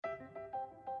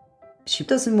She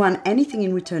doesn't want anything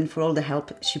in return for all the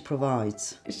help she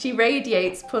provides. She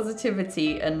radiates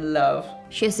positivity and love.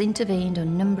 She has intervened on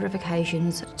a number of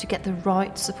occasions to get the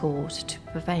right support to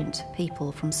prevent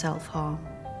people from self-harm.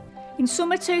 In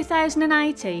summer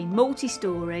 2018,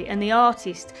 Multistory and the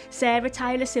artist Sarah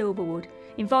Taylor Silverwood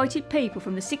invited people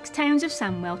from the 6 towns of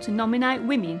Sandwell to nominate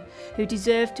women who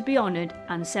deserve to be honoured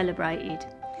and celebrated.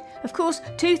 Of course,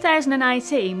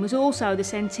 2018 was also the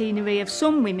centenary of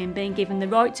some women being given the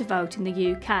right to vote in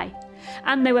the UK,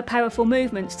 and there were powerful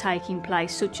movements taking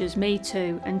place such as Me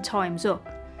Too and Time's Up.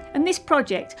 And this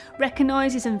project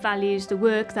recognises and values the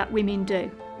work that women do.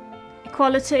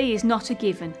 Equality is not a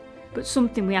given, but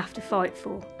something we have to fight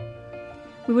for.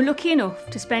 We were lucky enough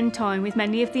to spend time with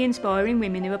many of the inspiring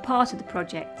women who were part of the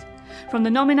project, from the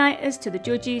nominators to the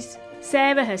judges,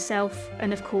 Sarah herself,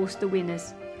 and of course the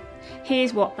winners.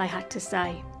 Here's what they had to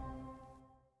say.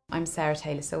 I'm Sarah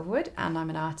Taylor Silverwood and I'm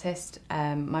an artist.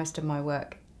 Most of my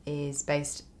work is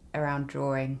based around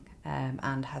drawing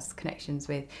and has connections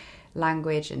with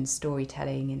language and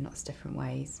storytelling in lots of different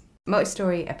ways.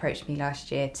 Multistory approached me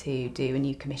last year to do a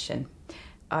new commission.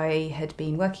 I had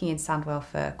been working in Sandwell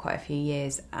for quite a few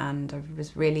years and I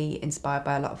was really inspired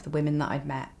by a lot of the women that I'd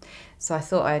met. So I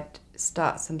thought I'd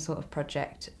start some sort of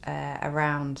project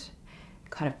around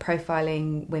kind of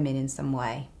profiling women in some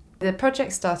way. The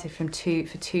project started for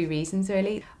two reasons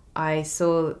really. I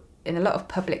saw in a lot of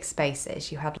public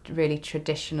spaces you had really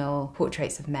traditional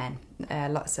portraits of men,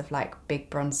 lots of like big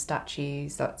bronze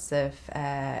statues, lots of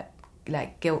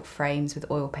like gilt frames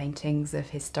with oil paintings of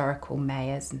historical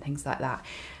mayors and things like that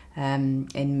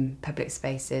in public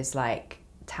spaces like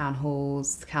town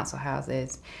halls, council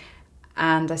houses.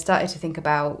 And I started to think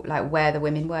about like where the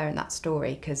women were in that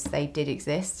story, because they did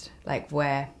exist, like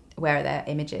where are their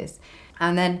images?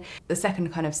 And then the second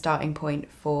kind of starting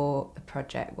point for the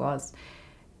project was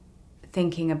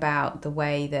thinking about the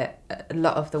way that a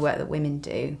lot of the work that women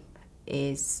do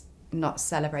is not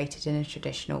celebrated in a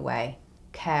traditional way.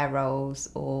 Care roles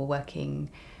or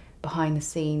working behind the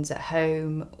scenes at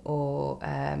home or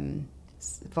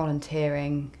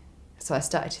volunteering. So I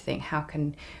started to think, how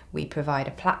can we provide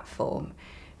a platform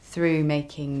through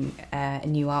making a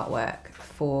new artwork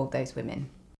for those women?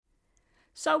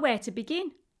 So where to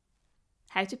begin?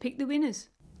 How to pick the winners?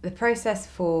 The process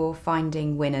for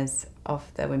finding winners of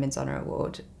the Women's Honour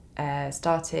Award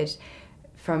started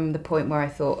from the point where I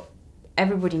thought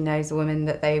everybody knows a woman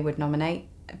that they would nominate,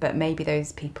 but maybe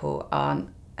those people aren't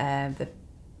the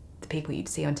people you'd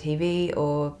see on TV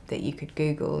or that you could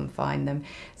Google and find them.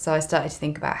 So I started to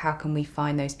think about how can we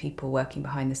find those people working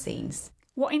behind the scenes.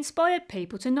 What inspired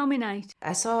people to nominate?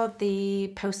 I saw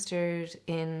the posters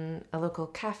in a local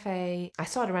cafe. I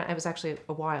saw it around, it was actually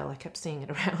a while, I kept seeing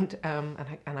it around, and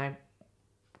I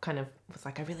kind of was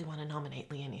like, I really want to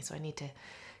nominate Leonie, so I need to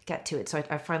get to it. So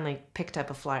I finally picked up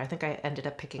a flyer. I think I ended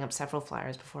up picking up several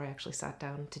flyers before I actually sat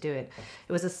down to do it.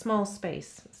 It was a small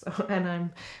space, and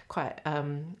I'm quite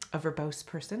a verbose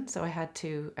person, so I had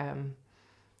to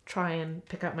try and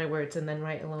pick out my words and then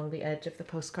write along the edge of the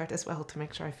postcard as well to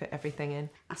make sure I fit everything in.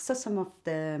 I saw some of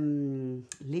the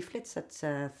leaflets at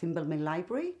Thimble Mill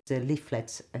Library. The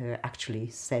leaflets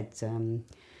actually said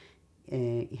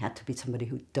it had to be somebody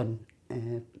who'd done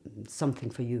something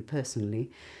for you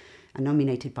personally. I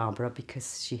nominated Barbara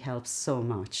because she helps so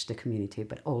much the community,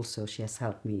 but also she has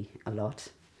helped me a lot.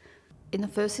 In the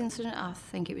first incident, I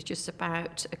think it was just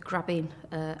about grabbing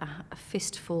a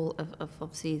fistful of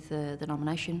obviously the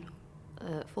nomination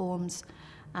forms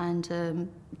and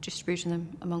distributing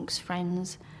them amongst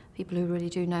friends, people who really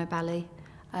do know ballet.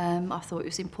 I thought it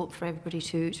was important for everybody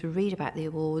to read about the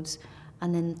awards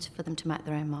and then for them to make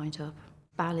their own mind up.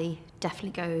 Ballet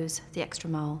definitely goes the extra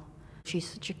mile. She's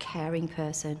such a caring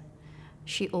person.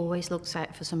 She always looks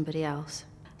out for somebody else.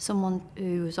 Someone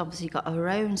who's obviously got her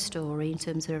own story in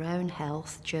terms of her own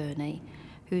health journey,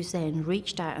 who's then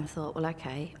reached out and thought, well,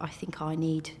 okay, I think I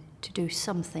need to do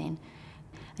something.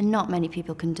 And not many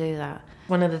people can do that.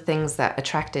 One of the things that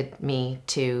attracted me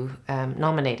to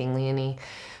nominating Leonie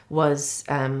was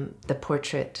the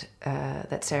portrait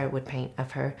that Sarah would paint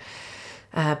of her.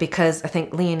 Because I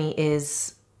think Leonie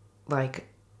is like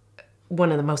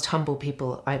one of the most humble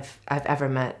people I've ever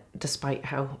met, despite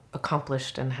how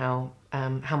accomplished and how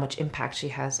much impact she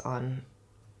has on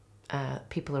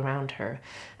people around her.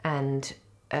 And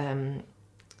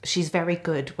she's very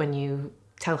good when you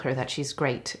tell her that she's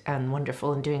great and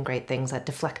wonderful and doing great things at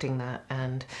deflecting that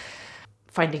and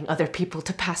finding other people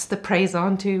to pass the praise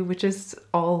on to, which is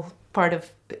all part of,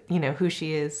 who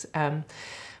she is.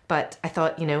 But I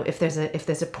thought, if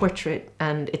there's a portrait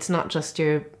and it's not just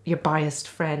your biased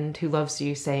friend who loves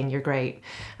you saying you're great,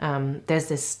 there's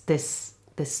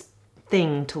this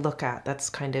thing to look at that's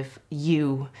kind of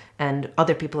you, and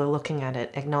other people are looking at it,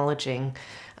 acknowledging,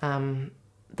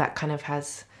 that kind of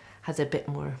has a bit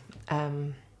more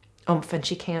oomph, and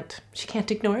she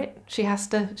can't ignore it. She has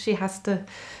to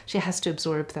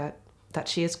absorb that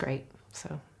she is great.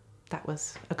 So that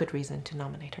was a good reason to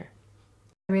nominate her.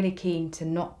 Really keen to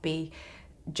not be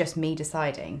just me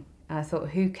deciding, and I thought,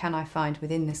 who can I find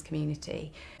within this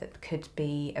community that could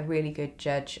be a really good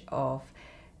judge of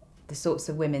the sorts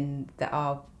of women that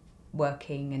are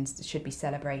working and should be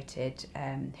celebrated.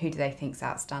 Who do they think's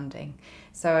outstanding?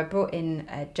 So I brought in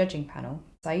a judging panel: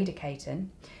 Saida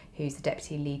Caton, who's the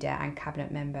deputy leader and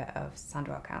cabinet member of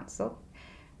Sandwell Council,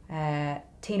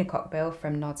 Tina Cockbill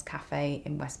from Nods Cafe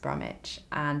in West Bromwich,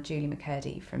 and Julie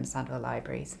McCurdy from Sandwell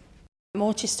Libraries.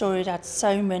 Multi-Storied had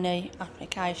so many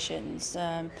applications.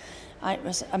 It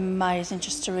was amazing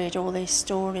just to read all these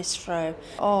stories through.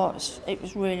 It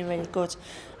was really, really good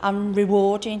and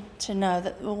rewarding to know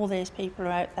that all these people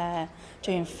are out there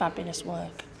doing fabulous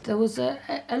work. There was a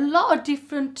lot of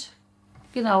different,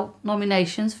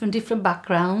 nominations from different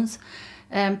backgrounds.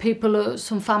 People,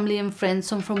 some family and friends,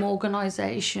 some from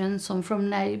organisations, some from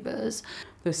neighbours.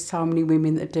 There's so many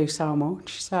women that do so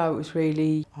much, so it was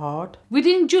really hard. We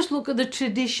didn't just look at the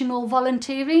traditional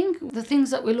volunteering. The things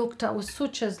that we looked at was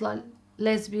such as like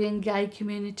lesbian, gay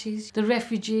communities, the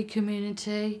refugee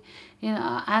community,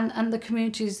 and the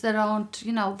communities that aren't,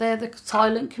 they're the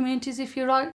silent communities, if you're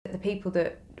right. The people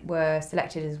that were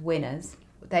selected as winners,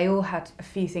 they all had a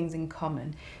few things in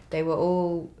common. They were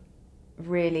all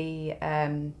really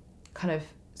kind of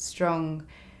strong,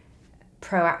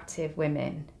 proactive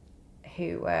women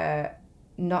who were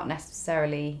not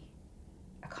necessarily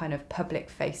a kind of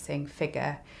public-facing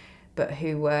figure, but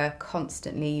who were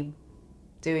constantly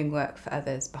doing work for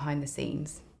others behind the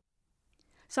scenes.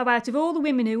 So out of all the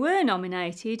women who were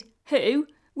nominated, who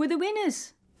were the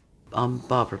winners? I'm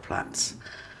Barbara Platts.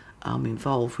 I'm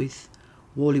involved with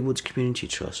Worley Woods Community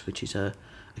Trust, which is a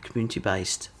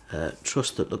community-based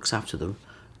trust that looks after them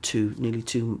nearly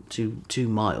two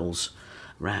miles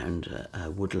round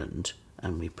woodland,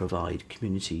 and we provide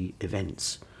community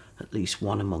events, at least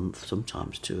one a month,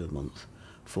 sometimes two a month,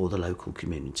 for the local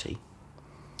community.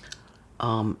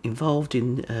 I'm involved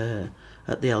in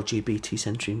at the LGBT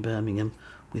Centre in Birmingham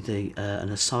with an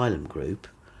asylum group,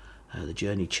 the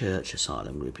Journey Church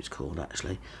Asylum Group it's called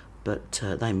actually, but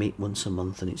they meet once a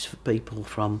month, and it's for people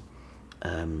from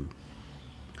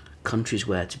countries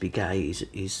where to be gay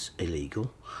is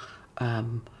illegal,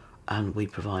 and we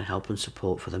provide help and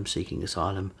support for them seeking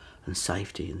asylum and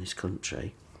safety in this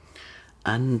country.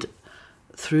 And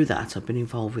through that I've been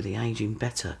involved with the Ageing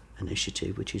Better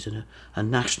initiative, which is a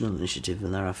national initiative,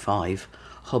 and there are 5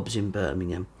 hubs in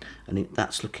Birmingham, and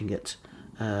that's looking at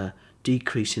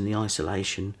decreasing the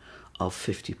isolation of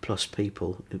 50 plus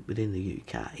people within the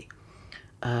UK.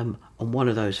 And one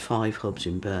of those 5 hubs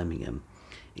in Birmingham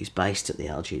is based at the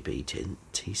LGBT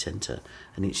Centre,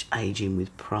 and it's Ageing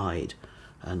with Pride,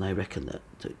 and they reckon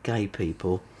that gay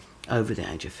people over the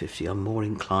age of 50 are more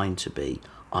inclined to be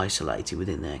isolated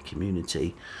within their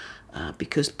community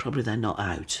because probably they're not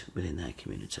out within their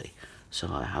community. So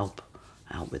I help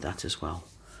out with that as well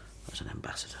as an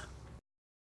ambassador.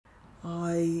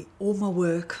 All my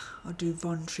work I do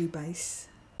voluntary base.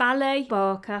 Ballet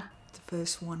Barker. The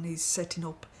first one is setting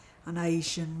up an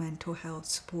Asian mental health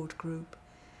support group.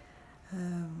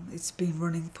 It's been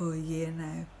running for a year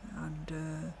now,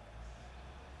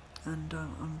 and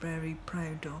I'm very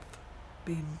proud of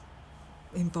being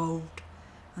involved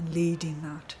and leading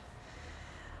that.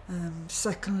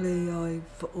 Secondly,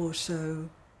 I've also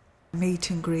meet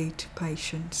and greet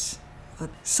patients at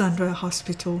Sandwell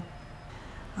Hospital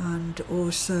and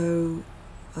also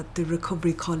at the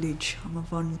Recovery College. I'm a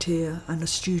volunteer and a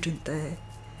student there,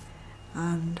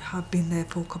 and have been there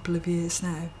for a couple of years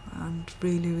now, and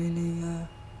really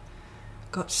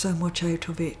got so much out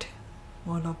of it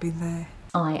while I've been there.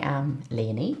 I am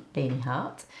Leonie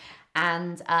Hart,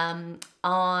 and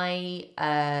I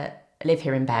live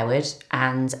here in Bearwood,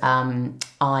 and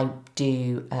I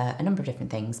do a number of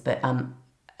different things, but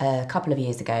a couple of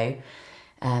years ago,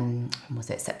 was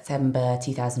it September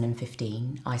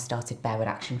 2015, I started Bearwood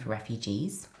Action for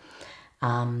Refugees,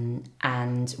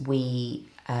 and we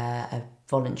a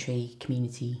voluntary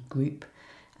community group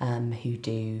who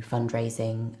do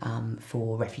fundraising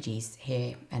for refugees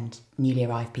here and newly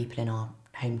arrived people in our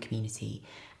home community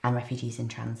and refugees in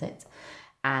transit.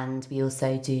 And we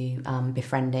also do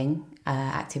befriending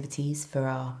activities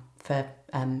for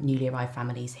newly arrived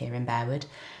families here in Bearwood,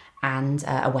 and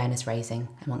awareness raising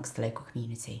amongst the local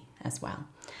community as well.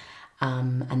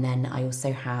 And then I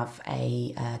also have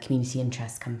a community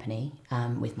interest company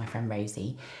with my friend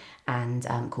Rosie, and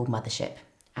called Mothership.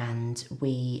 And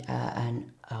we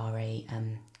are a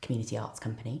community arts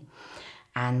company,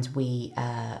 and we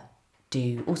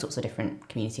do all sorts of different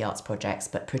community arts projects,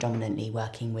 but predominantly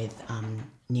working with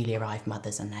newly arrived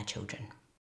mothers and their children.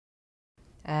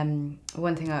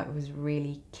 One thing I was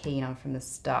really keen on from the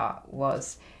start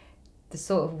was the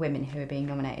sort of women who are being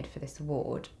nominated for this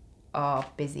award are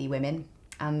busy women,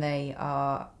 and they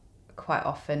are quite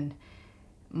often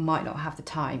might not have the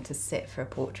time to sit for a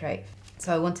portrait.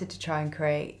 So I wanted to try and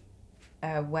create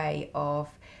a way of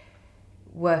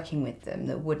working with them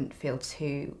that wouldn't feel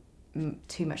too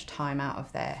much time out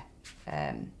of their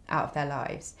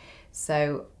lives.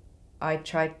 So I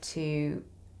tried to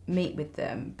meet with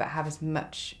them but have as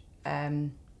much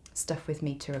stuff with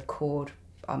me to record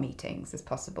our meetings as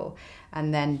possible,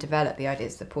 and then develop the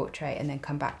ideas of the portrait and then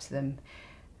come back to them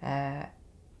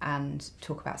and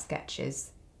talk about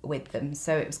sketches with them.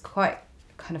 So it was quite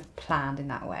kind of planned in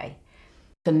that way.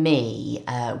 For me,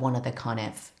 one of the kind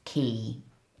of key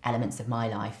elements of my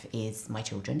life is my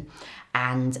children,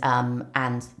 and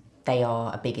they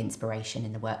are a big inspiration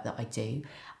in the work that I do,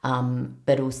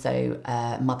 but also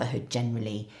motherhood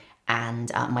generally,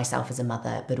 and myself as a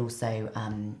mother, but also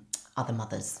other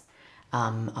mothers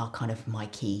are kind of my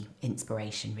key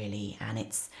inspiration, really. And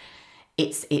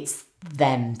it's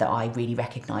them that I really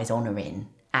recognise honour in,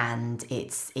 and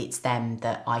it's them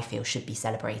that I feel should be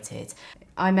celebrated.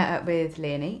 I met up with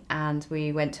Leonie and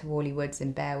we went to Worley Woods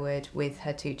in Bearwood with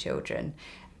her 2 children.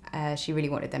 She really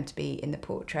wanted them to be in the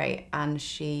portrait, and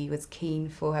she was keen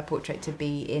for her portrait to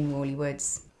be in Worley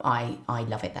Woods. I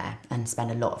love it there and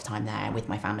spend a lot of time there with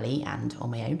my family and on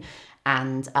my own.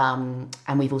 And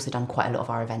we've also done quite a lot of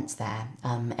our events there.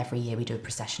 Every year we do a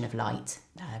procession of light.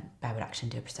 Bearwood Action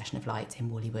do a procession of light in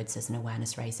Worley Woods as an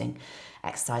awareness raising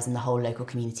exercise, and the whole local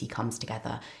community comes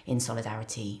together in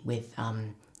solidarity with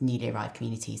newly arrived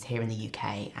communities here in the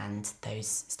UK and those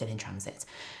still in transit.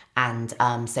 And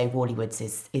so Worley Woods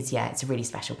is it's a really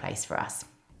special place for us.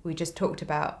 We just talked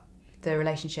about the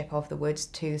relationship of the woods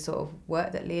to the sort of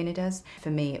work that Leonie does. For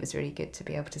me, it was really good to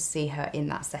be able to see her in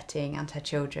that setting and her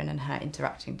children and her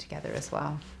interacting together as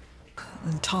well.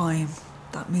 And time,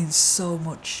 that means so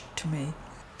much to me.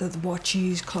 The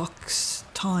watches, clocks,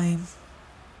 time,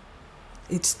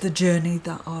 it's the journey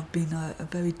that I've been, a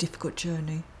very difficult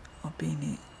journey I've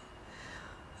been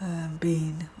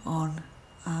on,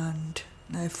 and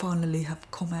now finally have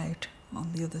come out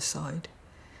on the other side.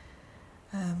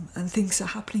 And things are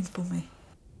happening for me.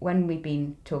 When we'd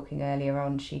been talking earlier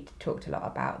on, she talked a lot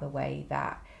about the way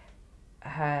that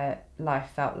her life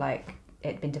felt like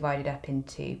it'd been divided up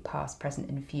into past, present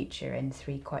and future in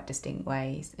 3 quite distinct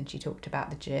ways. And she talked about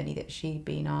the journey that she'd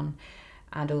been on.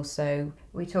 And also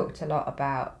we talked a lot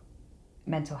about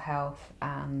mental health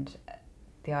and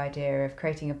the idea of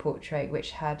creating a portrait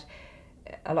which had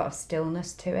a lot of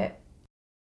stillness to it.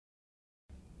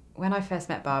 When I first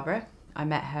met Barbara, I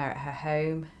met her at her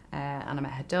home and I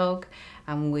met her dog,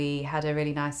 and we had a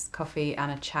really nice coffee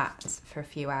and a chat for a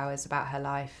few hours about her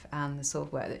life and the sort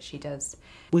of work that she does.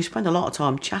 We spend a lot of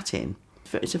time chatting.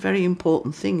 It's a very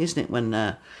important thing, isn't it,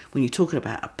 when you're talking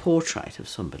about a portrait of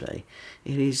somebody.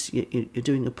 It is, you're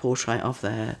doing a portrait of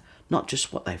their, not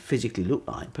just what they physically look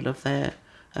like, but of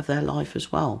their life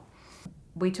as well.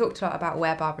 We talked a lot about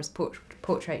where Barbara's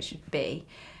portrait should be,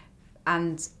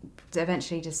 and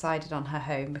eventually decided on her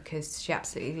home because she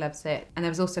absolutely loves it. And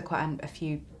there was also quite a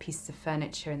few pieces of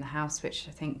furniture in the house which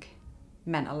I think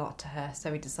meant a lot to her,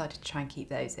 so we decided to try and keep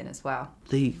those in as well.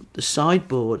 The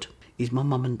sideboard is my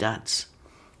mum and dad's,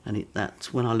 and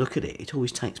that's when I look at it, it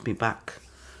always takes me back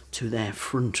to their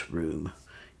front room.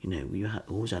 You know, you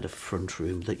always had a front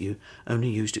room that you only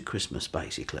used at Christmas,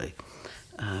 basically.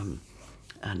 And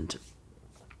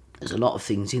there's a lot of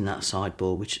things in that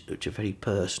sideboard which are very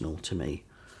personal to me.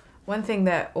 One thing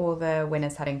that all the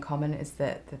winners had in common is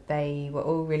that they were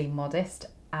all really modest,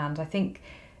 and I think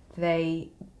they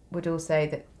would all say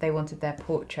that they wanted their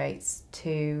portraits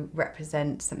to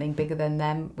represent something bigger than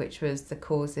them, which was the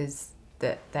causes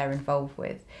that they're involved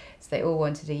with. So they all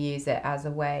wanted to use it as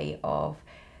a way of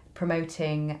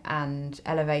promoting and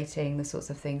elevating the sorts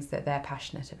of things that they're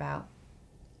passionate about.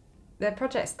 Their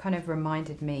projects kind of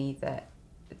reminded me that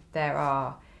there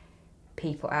are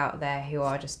people out there who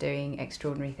are just doing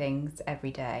extraordinary things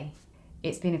every day.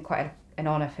 It's been quite an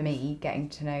honour for me getting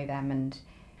to know them, and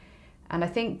I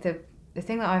think the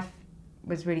thing that I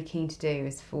was really keen to do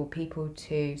is for people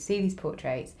to see these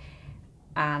portraits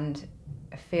and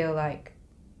feel like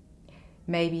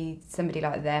maybe somebody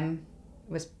like them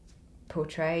was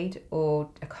portrayed, or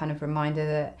a kind of reminder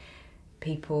that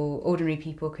ordinary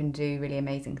people can do really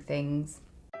amazing things.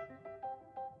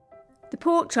 The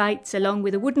portraits, along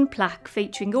with a wooden plaque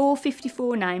featuring all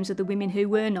 54 names of the women who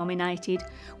were nominated,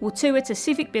 will tour to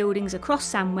civic buildings across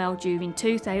Sandwell during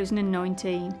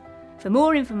 2019. For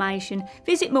more information,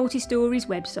 visit Multistory's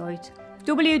website,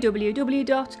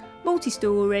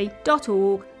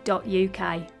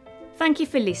 www.multistory.org.uk. Thank you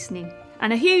for listening,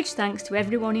 and a huge thanks to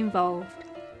everyone involved.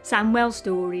 Sandwell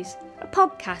Stories, a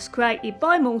podcast created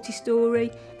by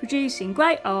Multistory, producing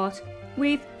great art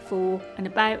with, for and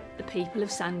about the people of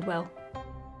Sandwell.